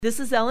This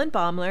is Ellen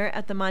Baumler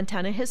at the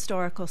Montana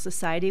Historical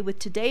Society with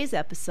today's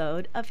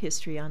episode of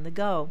History on the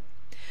Go.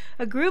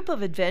 A group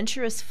of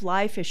adventurous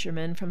fly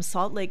fishermen from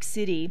Salt Lake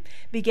City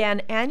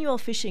began annual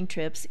fishing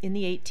trips in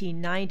the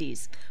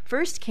 1890s,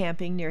 first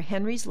camping near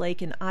Henry's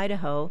Lake in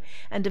Idaho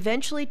and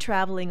eventually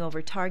traveling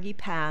over Targhee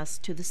Pass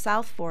to the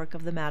South Fork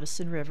of the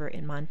Madison River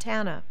in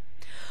Montana.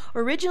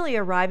 Originally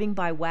arriving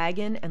by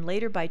wagon and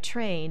later by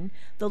train,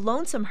 the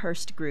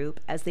Lonesomehurst Group,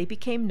 as they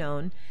became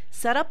known,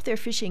 set up their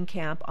fishing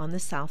camp on the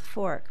South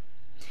Fork.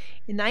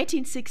 In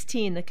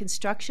 1916, the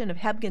construction of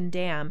Hebgen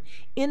Dam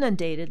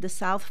inundated the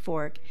South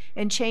Fork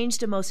and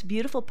changed a most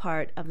beautiful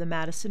part of the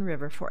Madison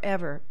River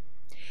forever.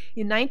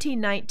 In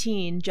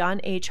 1919,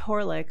 John H.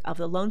 Horlick of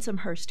the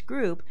Lonesomehurst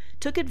Group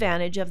took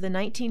advantage of the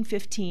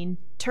 1915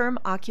 Term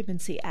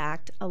Occupancy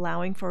Act,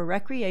 allowing for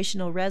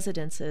recreational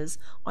residences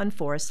on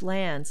forest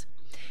lands.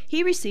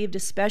 He received a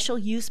special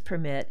use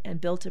permit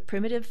and built a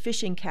primitive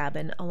fishing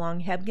cabin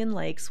along Hebgen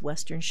Lake's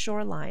western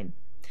shoreline.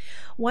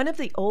 One of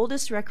the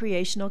oldest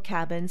recreational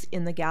cabins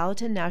in the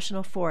Gallatin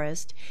National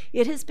Forest,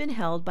 it has been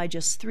held by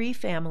just 3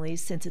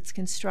 families since its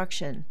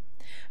construction.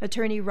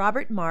 Attorney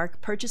Robert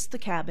Mark purchased the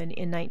cabin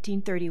in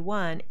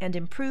 1931 and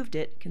improved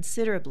it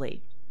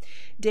considerably.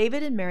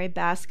 David and Mary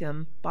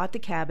Bascom bought the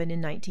cabin in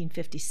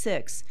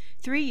 1956,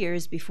 3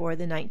 years before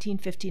the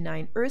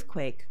 1959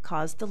 earthquake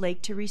caused the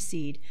lake to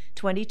recede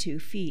 22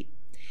 feet.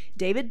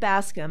 David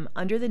Bascom,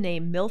 under the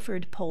name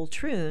Milford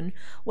Poltroon,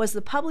 was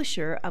the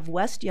publisher of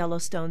West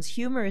Yellowstone's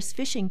humorous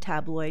fishing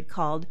tabloid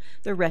called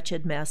The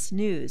Wretched Mess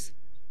News.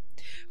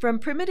 From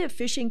primitive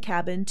fishing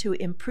cabin to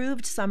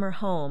improved summer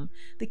home,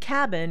 the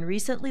cabin,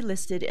 recently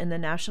listed in the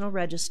National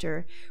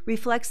Register,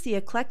 reflects the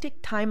eclectic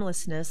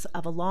timelessness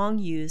of a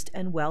long-used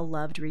and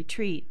well-loved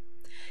retreat.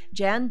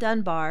 Jan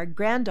Dunbar,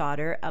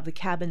 granddaughter of the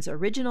cabin's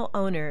original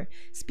owner,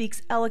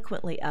 speaks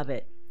eloquently of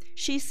it.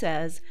 She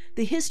says,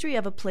 "The history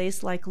of a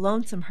place like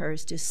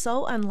Lonesomehurst is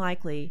so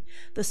unlikely,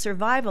 the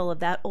survival of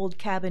that old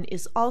cabin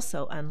is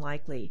also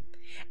unlikely,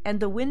 and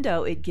the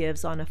window it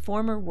gives on a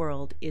former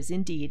world is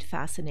indeed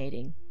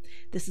fascinating."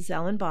 This is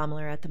Ellen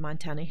Baumler at the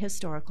Montana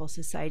Historical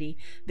Society.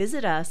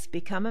 Visit us,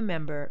 become a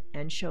member,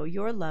 and show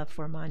your love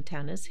for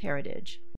Montana's heritage.